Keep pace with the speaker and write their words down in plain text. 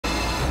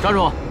站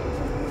住！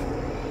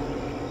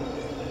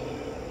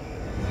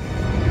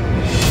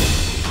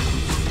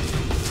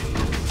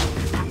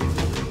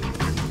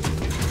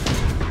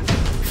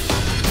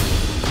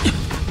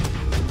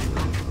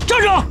站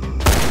住！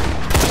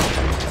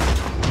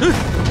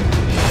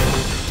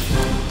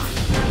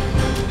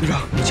队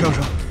长，你枪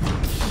声。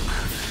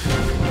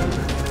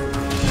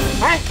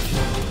哎，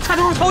他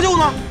就是曹九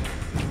呢。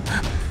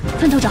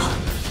分头找。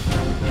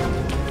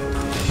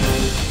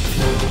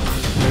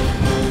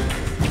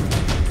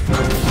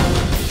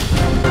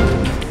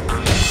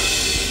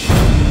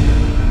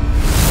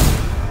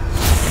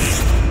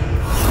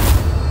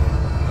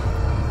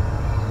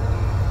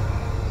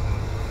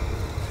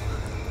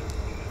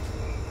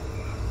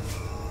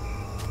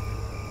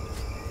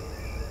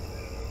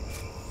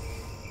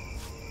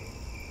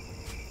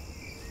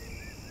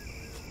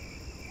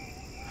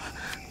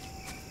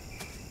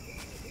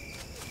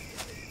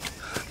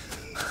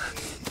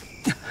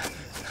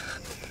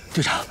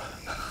 队长，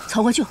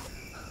曹国舅，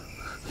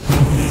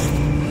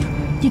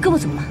你胳膊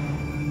怎么了？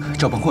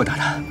赵帮阔打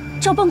的。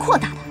赵帮阔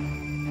打的，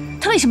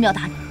他为什么要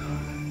打你？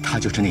他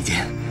就是内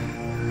奸。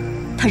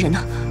他人呢？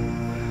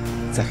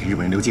在给日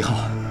本人留记号。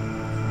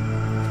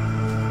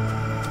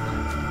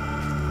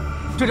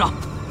队长，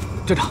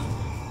队长，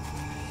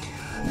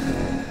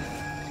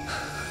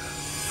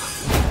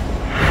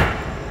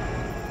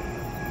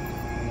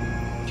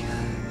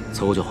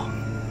曹国舅，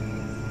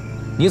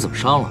你怎么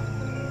伤了？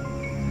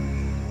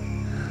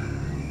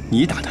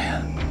 你打的呀？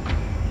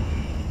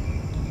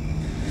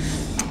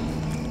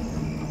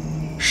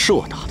是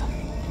我打的，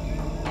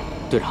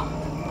队长。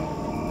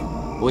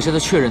我现在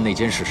确认内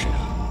奸是谁了，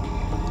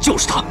就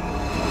是他。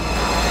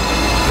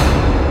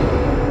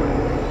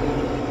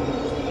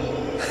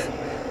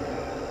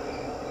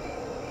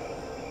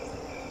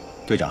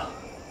队长，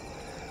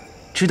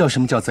知道什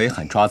么叫贼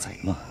喊抓贼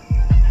吗？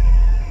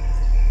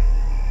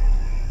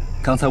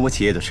刚才我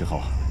起夜的时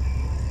候，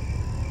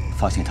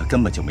发现他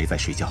根本就没在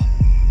睡觉。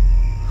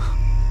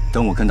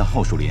 等我跟到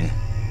后树林，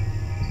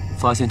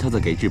发现他在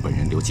给日本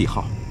人留记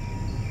号。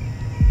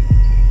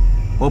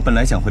我本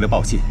来想回来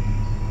报信，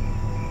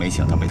没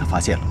想到被他发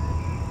现了，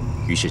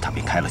于是他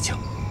便开了枪。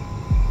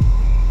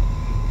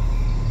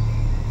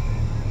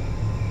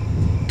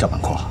赵板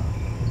阔，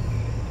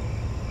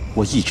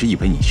我一直以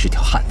为你是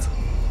条汉子，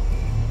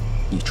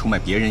你出卖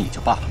别人也就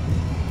罢了，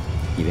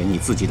你连你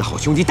自己的好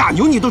兄弟大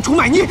牛你都出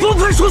卖，你不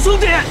配说兄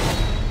弟！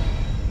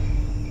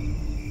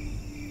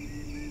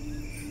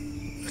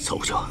曹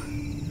部长。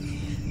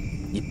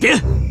 你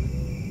编！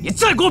你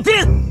再给我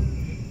编！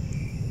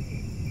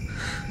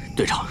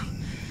队长，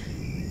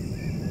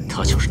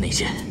他就是内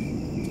奸，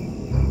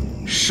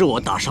是我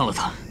打伤了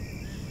他。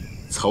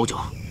曹九，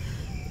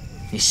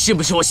你信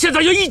不信我现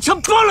在就一枪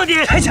毙了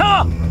你？开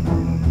枪！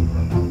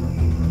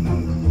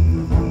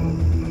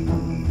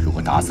如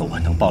果打死我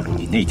能暴露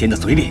你内奸的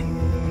嘴脸，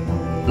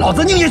老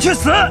子宁愿去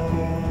死！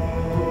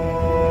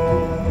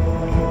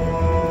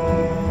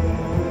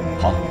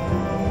好，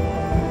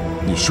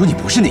你说你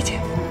不是内奸。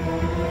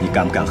 你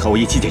敢不敢和我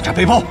一起检查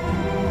背包？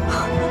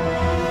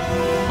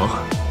好，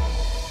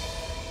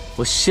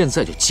我现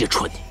在就揭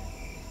穿你。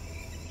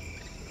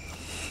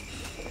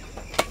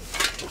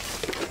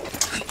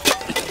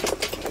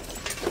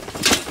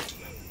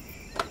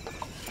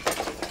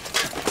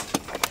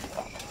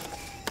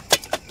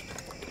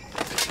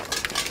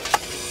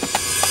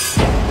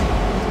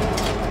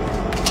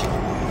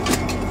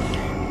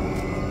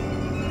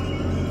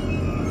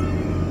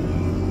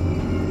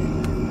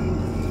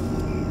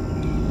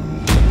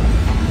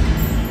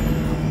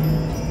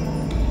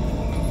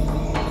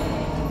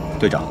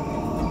队长，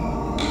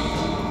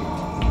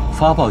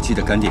发报机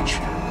的干电池。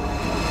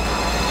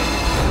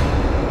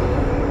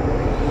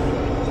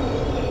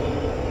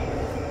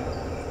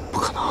不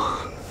可能。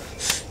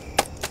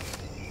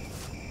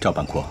赵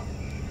板阔，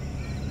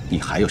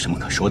你还有什么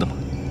可说的吗？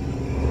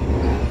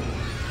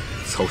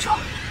曹家，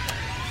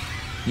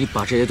你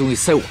把这些东西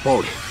塞我包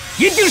里，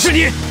一定是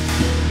你！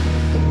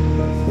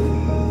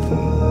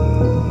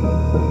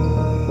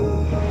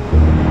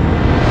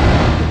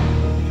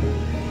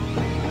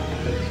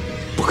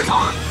不可能！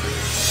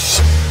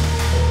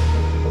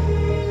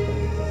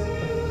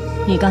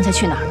你刚才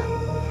去哪儿了？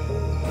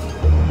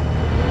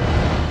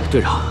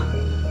队长，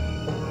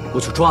我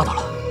去抓他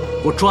了，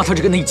我抓他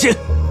这个内奸。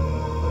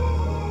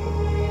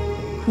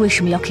为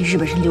什么要给日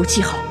本人留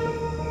记号？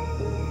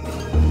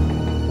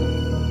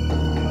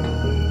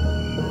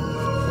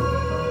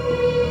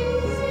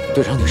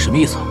 队长，你什么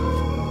意思？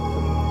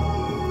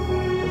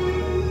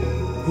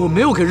我没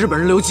有给日本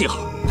人留记号，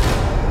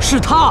是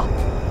他。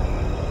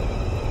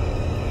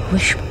为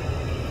什么？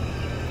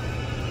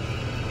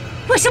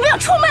为什么要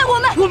出卖我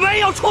们？我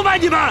没有出卖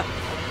你们，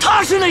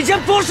他是内奸，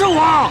不是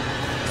我。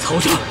曹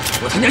家，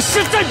我他娘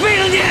现在毙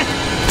了你！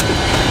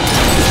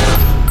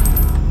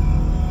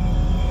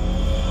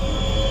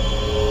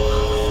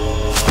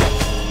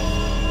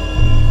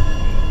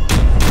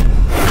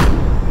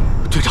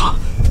队长，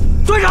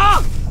队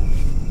长！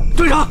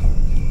 队长，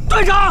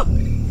队长，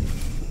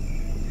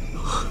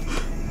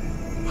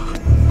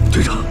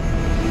队长，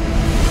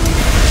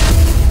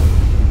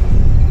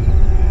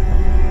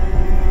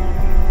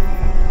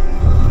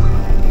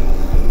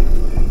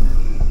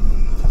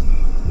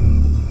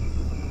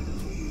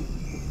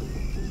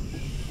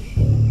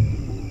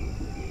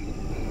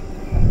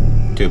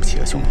对不起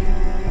啊，兄弟，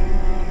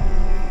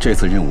这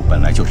次任务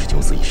本来就是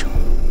九死一生，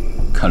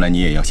看来你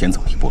也要先走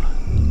一步了。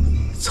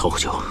曹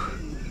九，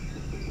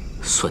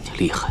算你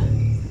厉害，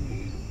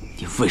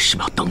你为什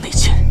么要当内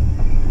奸？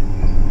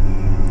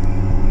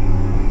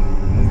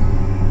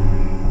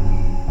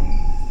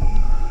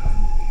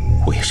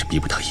我也是逼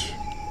不得已。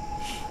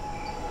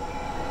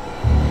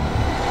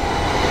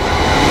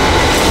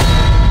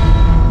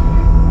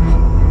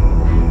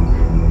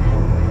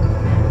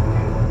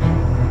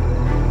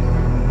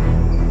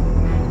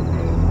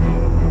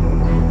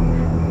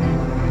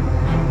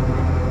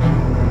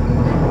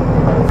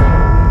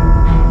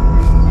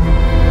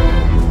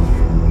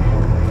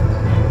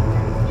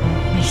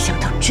没想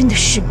到真的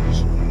是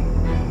你。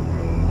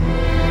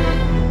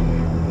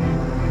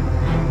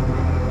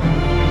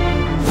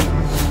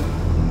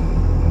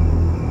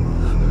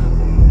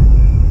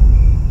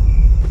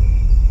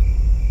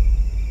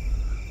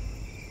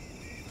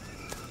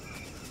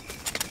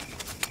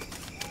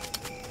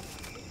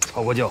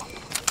 曹国舅，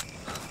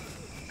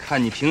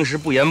看你平时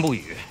不言不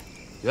语，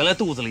原来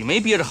肚子里没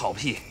憋着好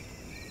屁，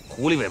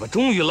狐狸尾巴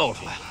终于露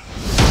出来了。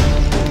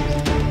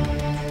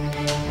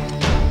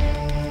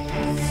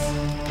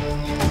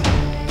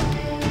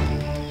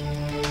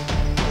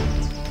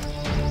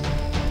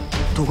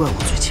都怪我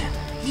嘴欠，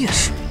也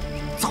是，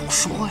早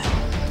说呀！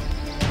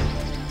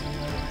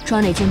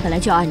抓内奸本来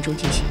就要暗中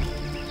进行，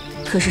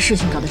可是事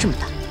情搞得这么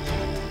大，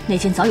内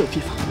奸早有提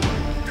防，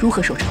如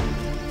何收场？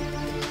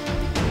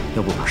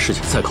 要不把事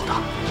情再搞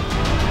大？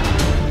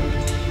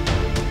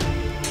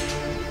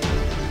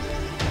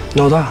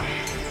老大，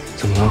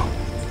怎么了？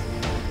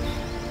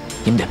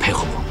你们得配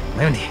合我。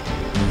没问题，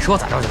你说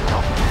咋着就咋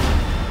着。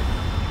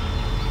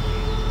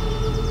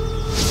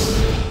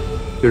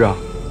队长，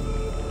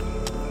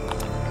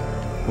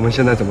我们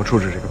现在怎么处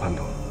置这个叛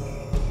徒？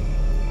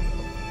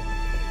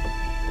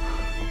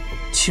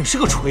请是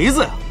个锤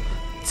子呀！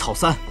草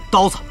三、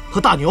刀子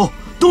和大牛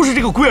都是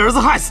这个龟儿子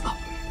害死的，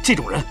这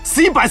种人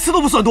死100次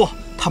都不算多。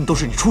 他们都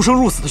是你出生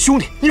入死的兄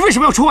弟，你为什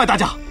么要出卖大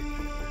家？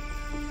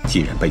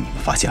既然被你们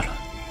发现了，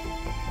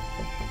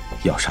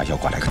要杀要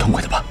剐来个痛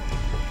快的吧！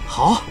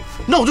好，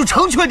那我就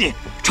成全你。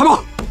插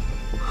宝，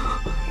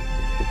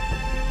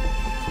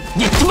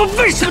你他妈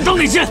为什么当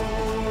内奸？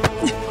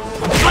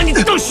我把你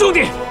当兄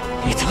弟，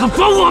你他妈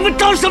把我们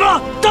当什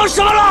么？当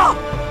什么了？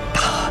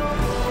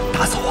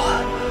打死我！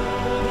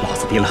老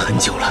子憋了很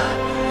久了，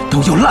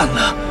都要烂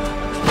了！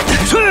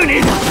去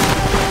你的！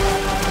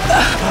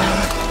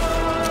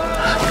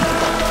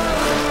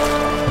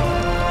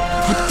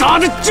 打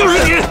的就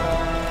是你，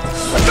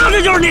打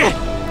的就是你，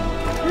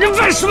你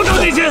为什么当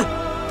内奸？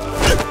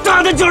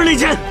打的就是内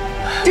奸，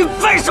你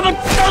为什么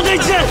当内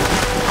奸？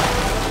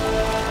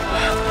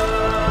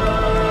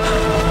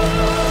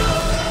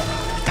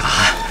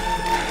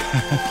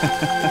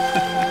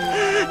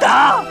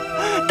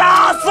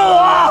打死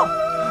我！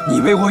你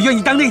以为我愿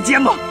意当内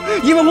奸吗？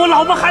因为我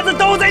老婆孩子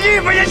都在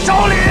日本人手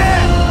里。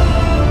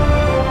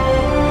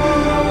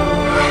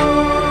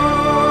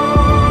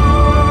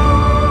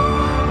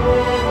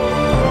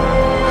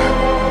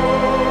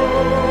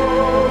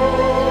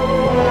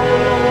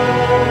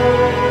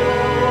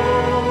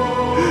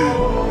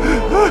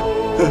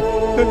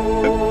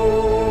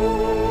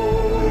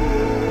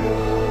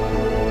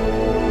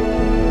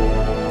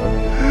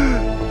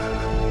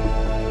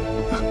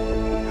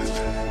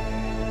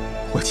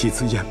 我妻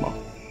子眼盲，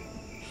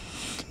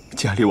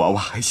家里娃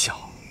娃还小，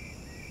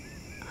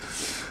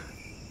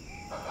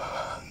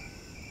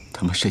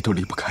他们谁都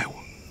离不开我。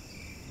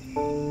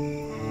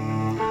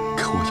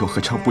可我又何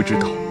尝不知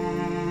道，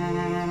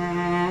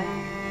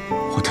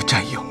我的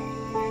战友，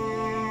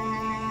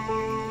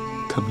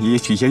他们也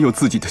许也有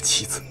自己的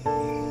妻子，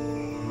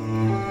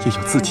也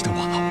有自己的娃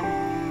娃。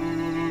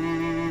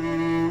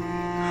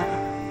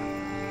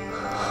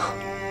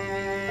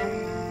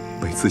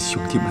 每次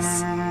兄弟们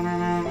死，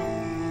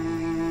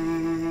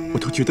我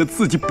都觉得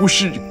自己不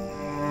是人。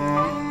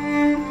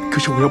可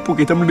是我要不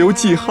给他们留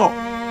记号，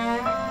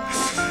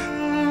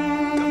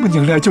他们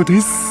娘俩就得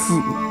死。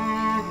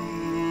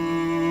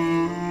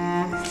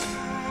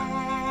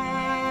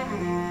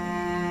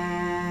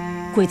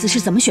鬼子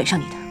是怎么选上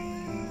你的？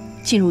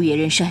进入野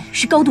人山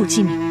是高度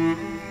机密，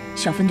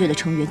小分队的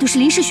成员都是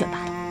临时选拔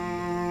的，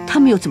他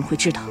们又怎么会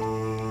知道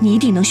你一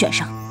定能选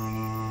上？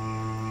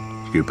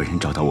 日本人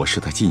找到我是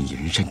在进野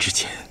人山之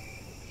前。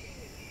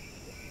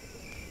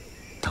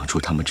当初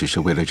他们只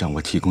是为了让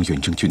我提供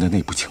远征军的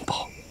内部情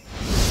报。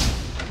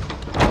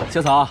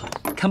小草，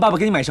看爸爸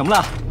给你买什么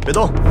了？别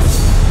动！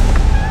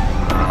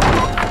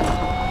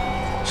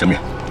什么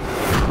人？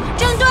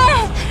郑队，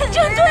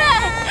郑队，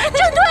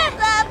郑队！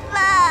爸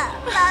爸，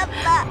爸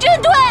爸！郑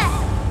队！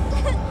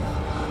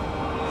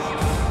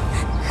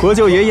国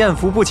舅爷艳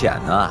福不浅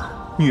啊，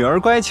女儿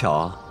乖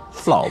巧，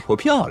老婆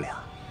漂亮。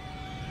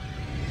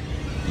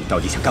 你到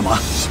底想干嘛？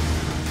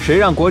谁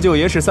让国舅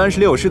爷是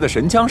36师的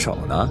神枪手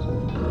呢？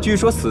据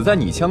说死在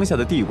你枪下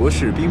的帝国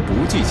士兵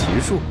不计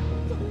其数，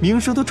名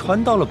声都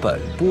传到了本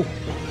部。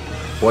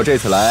我这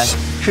次来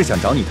是想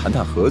找你谈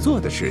谈合作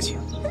的事情。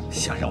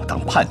想让我当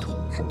叛徒？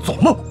做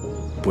梦！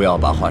不要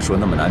把话说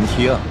那么难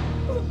听。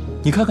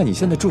你看看你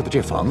现在住的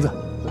这房子，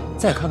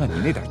再看看你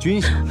那点军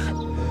饷，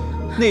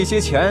那些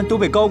钱都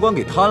被高官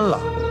给贪了。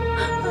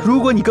如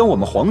果你跟我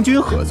们皇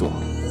军合作，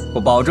我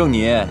保证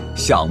你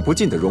享不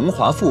尽的荣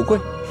华富贵。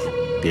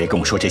别跟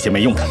我说这些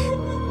没用的，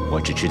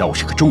我只知道我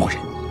是个中国人，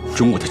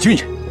中国的军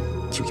人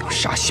就要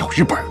杀小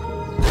日本。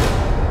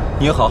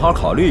你好好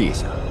考虑一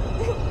下，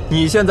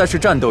你现在是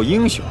战斗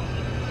英雄，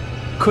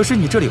可是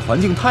你这里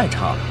环境太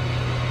差了，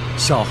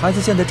小孩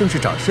子现在正是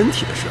长身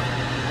体的时候。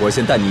我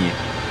先带你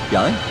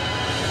养养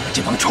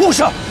这帮畜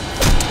生！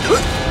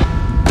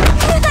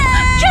郑队，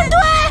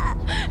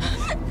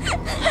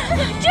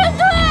郑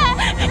队，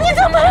你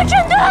怎么了，郑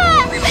队？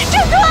郑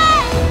队，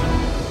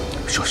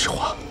说实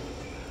话，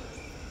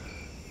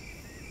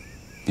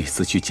那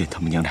次去见他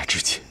们娘俩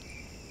之前，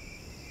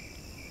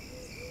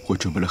我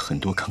准备了很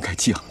多慷慨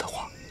激昂的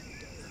话。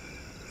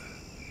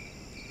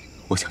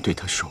我想对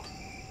他说，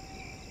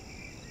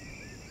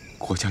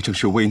国家正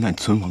是危难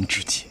存亡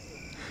之际，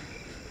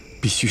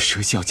必须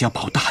舍小家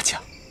保大家。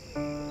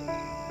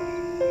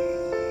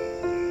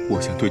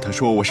我想对他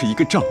说，我是一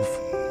个丈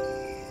夫，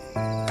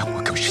但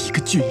我更是一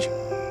个军人。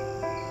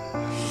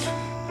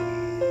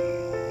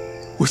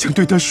我想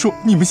对他说，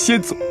你们先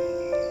走，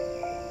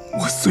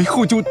我随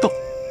后就到。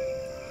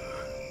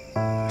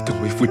等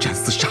为父战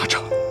死沙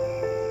场，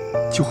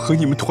就和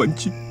你们团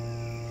聚。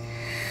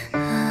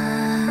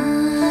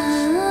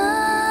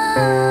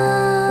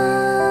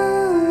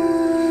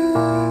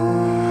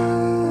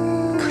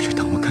可是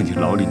当我看见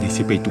牢里那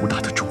些被毒打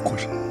的中国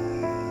人，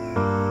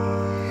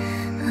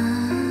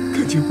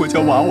看见我家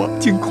娃娃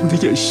惊恐的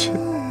眼神，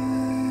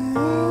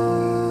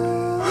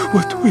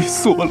我退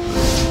缩了。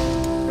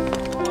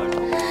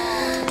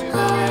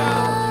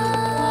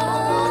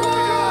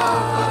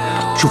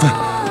淑芬，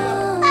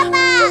爸爸，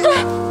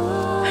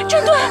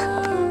郑队，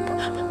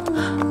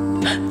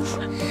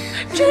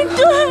郑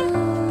队，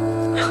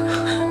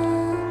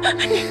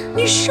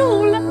你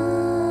瘦了，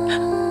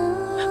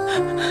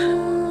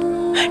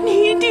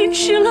你一定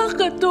吃了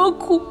很多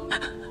苦。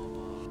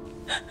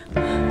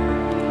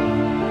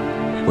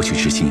我去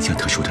执行一项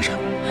特殊的任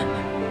务，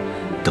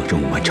等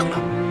任务完成了，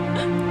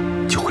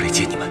就回来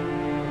接你们。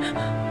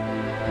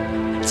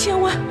千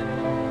万，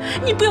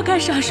你不要干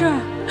傻事儿，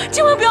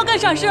千万不要干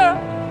傻事儿。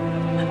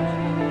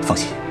放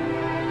心，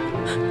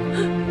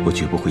我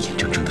绝不会眼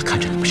睁睁地看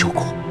着你们受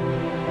苦。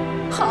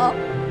好，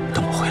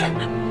等我回来。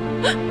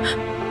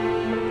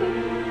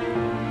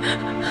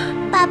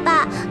爸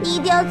爸，你一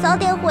定要早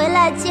点回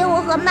来接我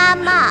和妈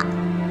妈。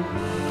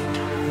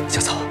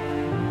小草，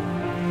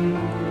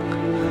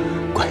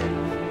乖，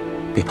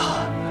别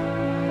怕，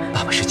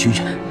爸爸是军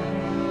人，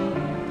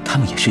他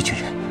们也是军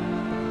人，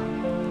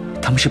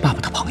他们是爸爸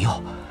的朋友，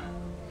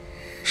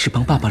是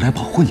帮爸爸来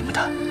保护你们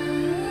的。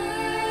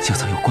小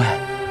草要乖，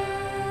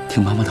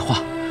听妈妈的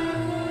话，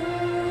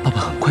爸爸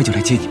很快就来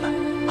接你们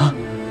啊！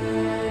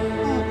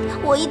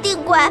我一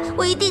定乖，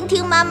我一定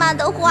听妈妈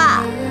的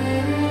话。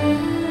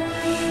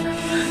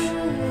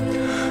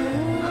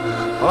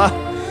好了，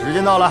时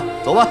间到了，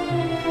走吧。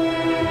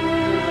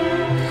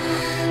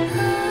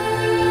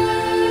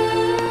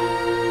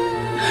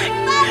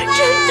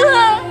郑队，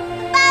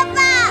爸爸，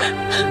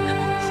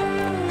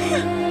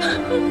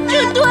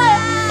郑队，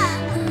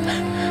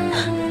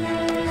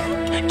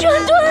郑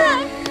队，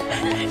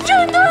郑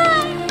队，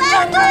郑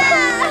队，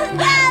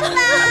爸爸，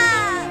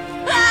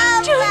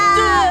郑队，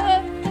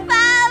爸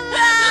爸，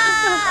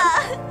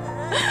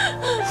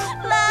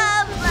爸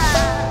爸。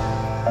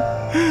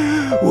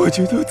我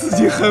觉得自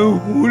己很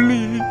无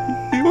力，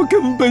我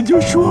根本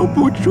就说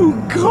不出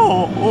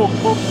口。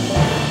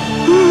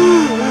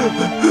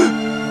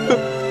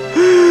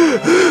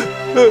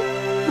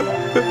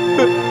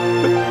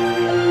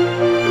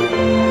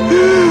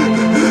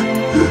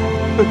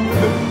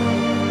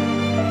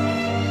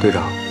队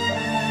长，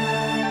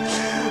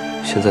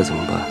现在怎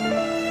么办？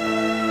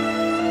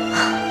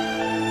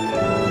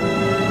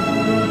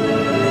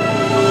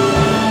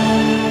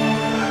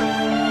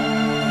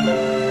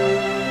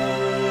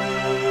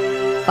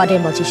把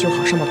电报机修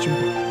好，上报军部，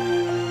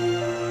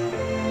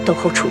等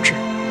候处置。